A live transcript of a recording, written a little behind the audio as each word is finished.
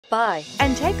by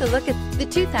and take a look at the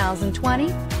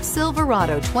 2020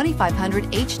 Silverado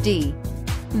 2500HD.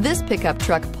 This pickup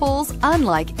truck pulls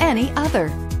unlike any other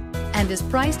and is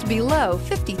priced below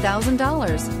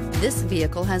 $50,000. This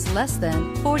vehicle has less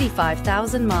than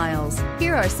 45,000 miles.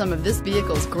 Here are some of this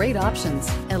vehicle's great options: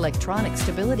 electronic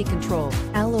stability control,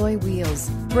 alloy wheels,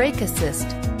 brake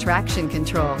assist, traction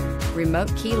control,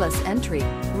 remote keyless entry,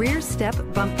 rear step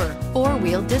bumper,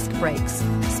 four-wheel disc brakes,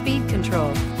 speed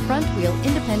control, front wheel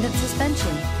independent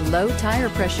suspension, low tire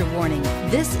pressure warning.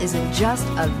 This isn't just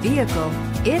a vehicle,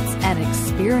 it's an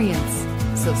experience.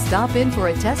 So stop in for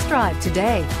a test drive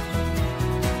today.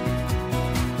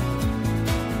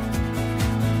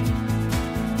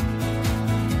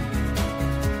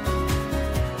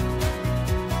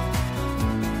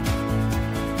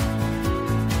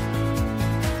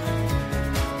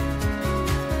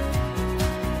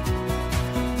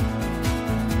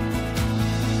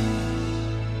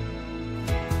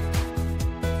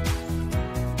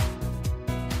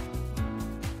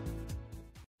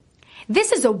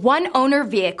 This is a one-owner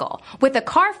vehicle with a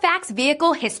Carfax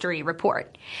Vehicle History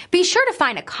Report. Be sure to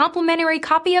find a complimentary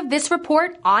copy of this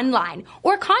report online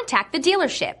or contact the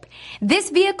dealership. This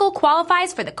vehicle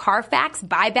qualifies for the Carfax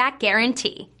Buyback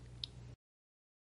Guarantee.